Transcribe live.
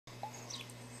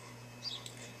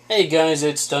Hey guys,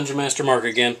 it's Dungeon Master Mark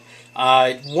again.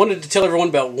 I wanted to tell everyone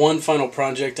about one final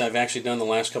project I've actually done the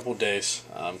last couple of days.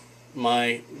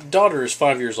 My daughter is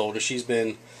 5 years old and she's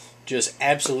been just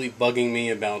absolutely bugging me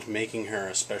about making her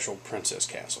a special princess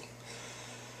castle.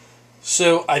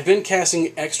 So I've been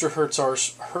casting extra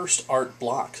Hearst art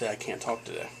blocks, I can't talk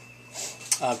today,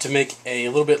 to make a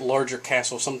little bit larger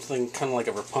castle, something kind of like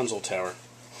a Rapunzel tower.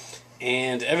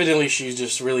 And evidently she's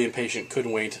just really impatient,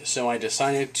 couldn't wait, so I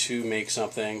decided to make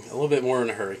something a little bit more in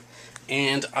a hurry.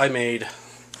 And I made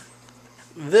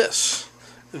this.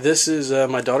 This is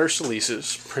my daughter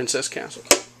Celise's Princess Castle.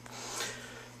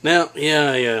 Now,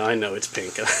 yeah, I know it's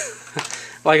pink.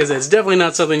 Like I said, it's definitely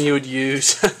not something you would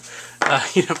use,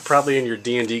 probably in your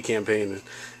D&D campaign.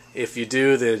 If you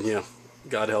do, then,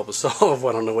 God help us all.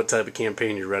 I don't know what type of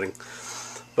campaign you're running.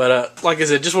 But like I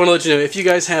said, just want to let you know, if you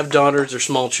guys have daughters or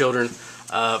small children,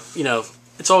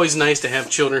 it's always nice to have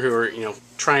children who are,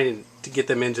 trying to get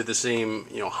them into the same,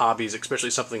 hobbies, especially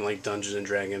something like Dungeons and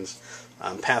Dragons,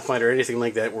 Pathfinder, anything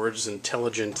like that, where it's an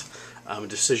intelligent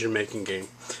decision-making game.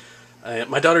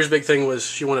 My daughter's big thing was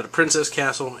she wanted a princess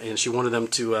castle, and she wanted them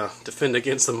to defend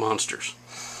against the monsters.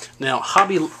 Now, I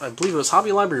believe it was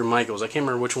Hobby Lobby or Michael's, I can't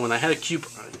remember which one. I had a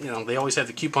coupon, they always have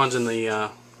the coupons in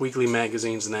the weekly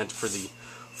magazines and that for the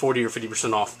 40 or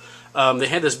 50% off. They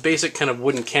had this basic kind of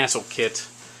wooden castle kit,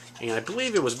 and I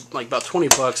believe it was like about 20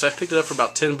 bucks. I picked it up for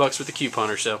about 10 bucks with a coupon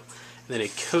or so. And then a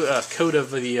coat of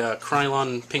the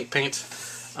Krylon pink paint.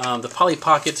 The Polly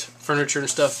Pocket furniture and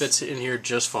stuff fits in here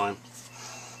just fine.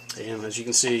 And as you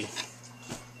can see,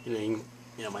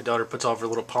 my daughter puts all of her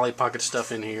little Polly Pocket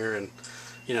stuff in here. And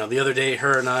the other day,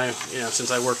 her and I, since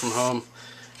I work from home,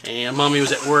 and Mommy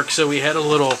was at work, so we had a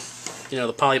little.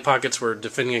 The Polly Pockets were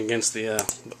defending against the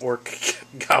orc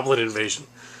goblin invasion.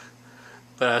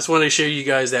 But I just wanted to share you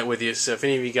guys that with you. So if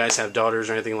any of you guys have daughters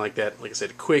or anything like that, like I said,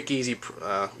 a quick, easy,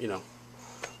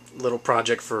 little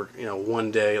project for,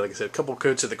 one day. Like I said, a couple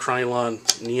coats of the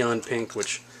Krylon neon pink,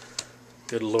 which,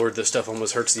 good lord, this stuff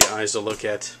almost hurts the eyes to look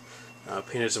at.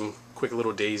 Painted some quick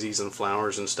little daisies and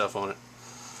flowers and stuff on it.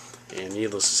 And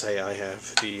needless to say, I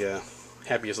have the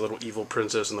happiest little evil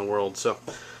princess in the world. So.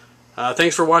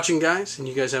 Thanks for watching, guys, and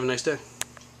you guys have a nice day.